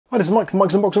Hi, this is Mike from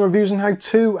Mike's Unboxing Reviews and How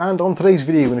To, and on today's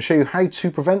video I'm going to show you how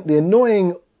to prevent the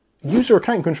annoying user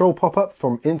account control pop-up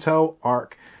from Intel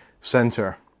Arc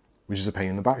Center, which is a pain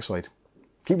in the backside.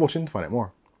 Keep watching to find out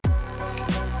more.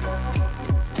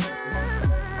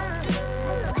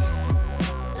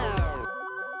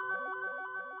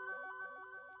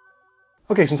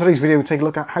 Okay, so in today's video we'll take a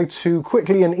look at how to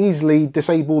quickly and easily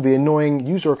disable the annoying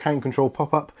user account control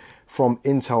pop-up from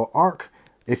Intel Arc.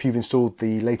 If you've installed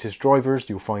the latest drivers,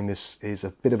 you'll find this is a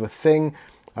bit of a thing.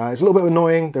 It's a little bit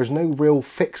annoying. There's no real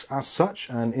fix as such,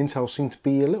 and Intel seem to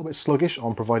be a little bit sluggish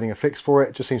on providing a fix for it.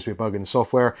 It just seems to be a bug in the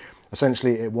software.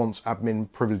 Essentially, it wants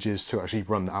admin privileges to actually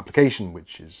run the application,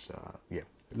 which is, a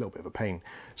little bit of a pain.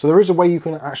 So there is a way you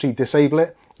can actually disable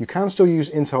it. You can still use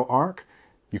Intel Arc.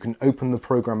 You can open the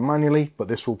program manually, but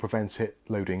this will prevent it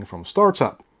loading from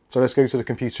startup. So let's go to the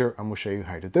computer and we'll show you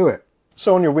how to do it.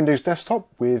 So on your Windows desktop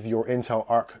with your Intel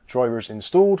Arc drivers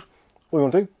installed, all you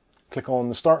want to do, click on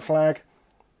the Start flag,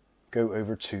 go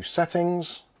over to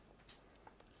Settings,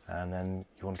 and then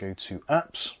you want to go to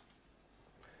Apps,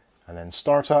 and then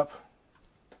Startup.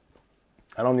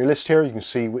 And on your list here, you can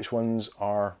see which ones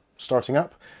are starting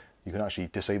up. You can actually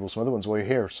disable some other ones while you're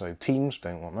here. So Teams,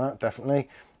 don't want that, definitely.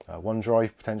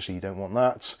 OneDrive, potentially you don't want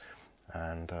that.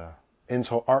 And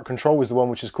Intel Arc Control is the one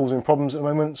which is causing problems at the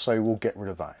moment, so we'll get rid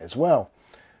of that as well.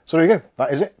 So there you go,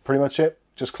 that is it, pretty much it.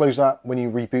 Just close that when you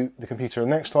reboot the computer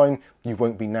next time. You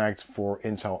won't be nagged for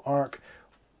Intel Arc.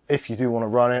 If you do want to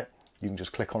run it, you can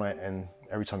just click on it, and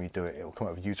every time you do it, it'll come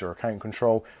up with user account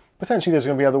control. Potentially there's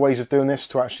going to be other ways of doing this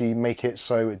to actually make it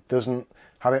so it doesn't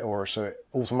have it, or so it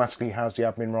automatically has the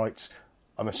admin rights.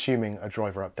 I'm assuming a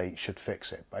driver update should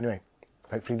fix it. But anyway,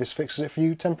 hopefully this fixes it for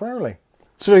you temporarily.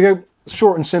 So there you go.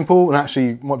 Short and simple, and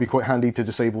actually might be quite handy to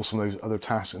disable some of those other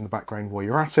tasks in the background while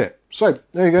you're at it. So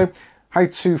there you go, how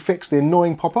to fix the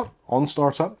annoying pop-up on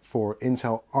startup for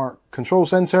Intel Arc Control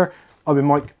Center. I've been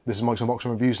Mike, this is Mike's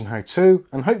Unboxing Reviews and How To,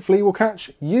 and hopefully we'll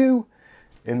catch you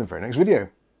in the very next video.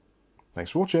 Thanks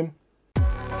for watching.